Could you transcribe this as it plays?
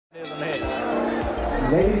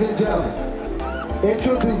Ladies and gentlemen,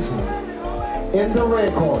 introducing, in the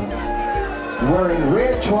red corner, wearing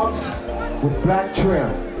red trunks with black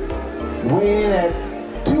trim, weighing in at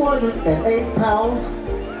 208 pounds,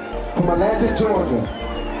 from Atlanta, Georgia,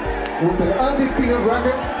 with an undefeated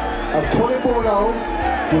record of 24-0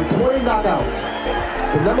 with 20 knockouts.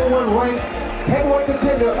 The #1 ranked heavyweight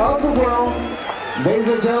contender of the world, ladies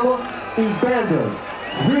and gentlemen, Evander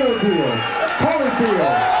Real Deal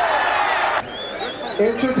Holyfield.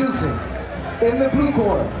 Introducing, in the blue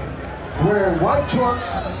corner, wearing white trunks,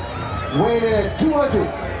 weighing in at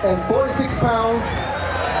 246 pounds,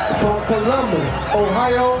 from Columbus,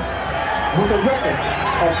 Ohio, with a record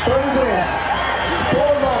of 30 wins,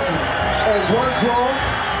 4 losses, and 1 draw,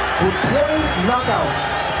 with 20 knockouts.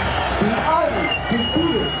 The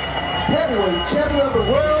undisputed heavyweight champion of the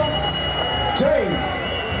world, James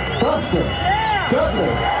Buster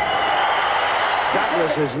Douglas.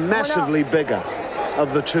 Douglas is massively bigger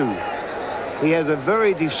of the two. He has a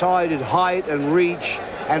very decided height and reach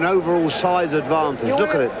and overall size advantage.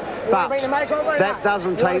 Look at it. But that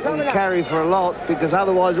doesn't take and carry for a lot, because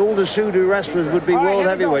otherwise all the Sudo wrestlers would be world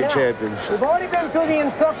heavyweight champions. We've already been through the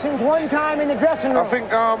instructions one time in the dressing room. I think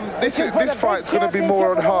this fight's going to be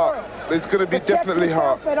more on heart. It's going to be definitely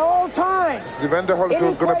heart. At all times. Evander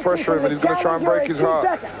Holyfield's going to pressure him, and he's going to try and break his heart.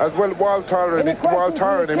 As well, while tiring him, he's going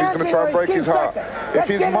to try and break his heart. If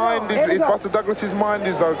his mind is, if Buster Douglas's mind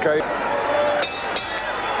is okay,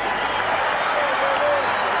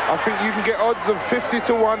 I think you can get odds of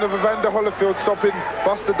 50-1 of Evander Holyfield stopping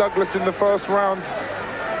Buster Douglas in the first round.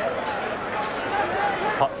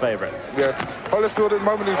 Hot favourite. Yes. Holyfield at the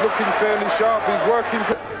moment is looking fairly sharp. He's working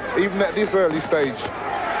even at this early stage.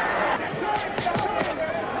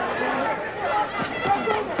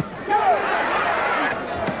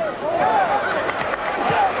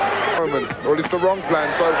 Well, it's the wrong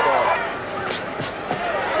plan so far.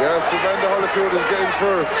 Yes, Evander Holyfield is getting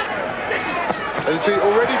through. And you see,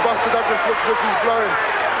 already Buster Douglas looks like he's blowing.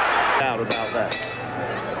 Doubt about that.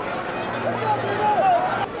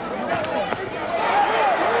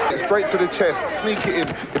 Straight to the chest, sneak it in.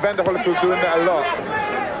 Evander Holyfield doing that a lot.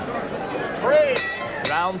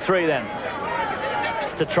 Round 3 then.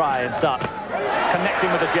 It's to try and start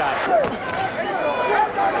connecting with the jab.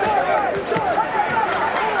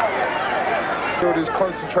 Holyfield is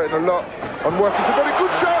concentrating a lot on working to body. Good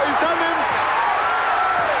shot, he's done him.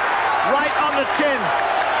 Right on the chin.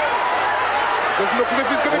 Doesn't look as if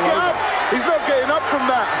he's going to get up. He's not getting up from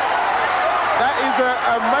that. That is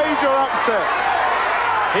a major upset.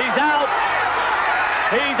 He's out.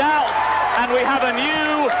 He's out. And we have a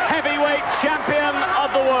new heavyweight champion of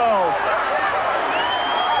the world.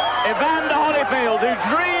 Evander Holyfield, who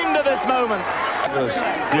dreamed of this moment. With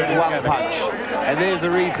one punch. And there's the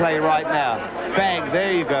replay right now. Bang,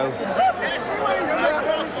 there you go.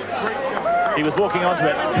 He was walking onto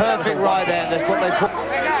it. Perfect right hand, that's what they put.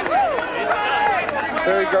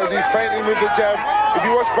 There he goes, he's feinting with the jab. If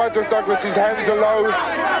you watch Buster Douglas, his hands are low.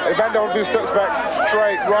 Evander Holyfield steps back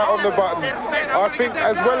straight, right on the button. I think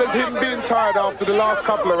as well as him being tired after the last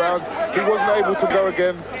couple of rounds, he wasn't able to go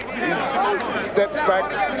again. He steps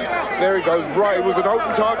back, there he goes, right. It was an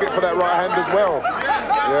open target for that right hand as well.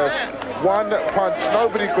 Yes, one punch,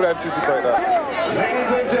 nobody could anticipate that.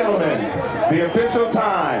 Ladies and gentlemen, the official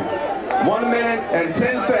time, 1 minute and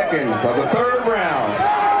 10 seconds of the 3rd round.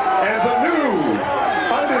 And the new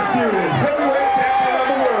undisputed heavyweight champion of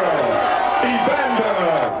the world, Evander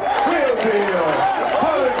Real Deal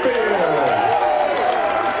Holyfield.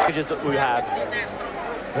 That we had.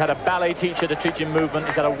 We had a ballet teacher to teach him movement.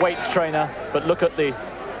 He's had a weights trainer, but look at the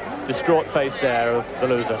distraught face there of the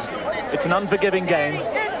loser. It's an unforgiving game.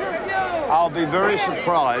 I'll be very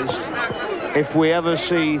surprised if we ever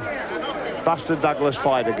see Buster Douglas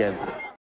fight again.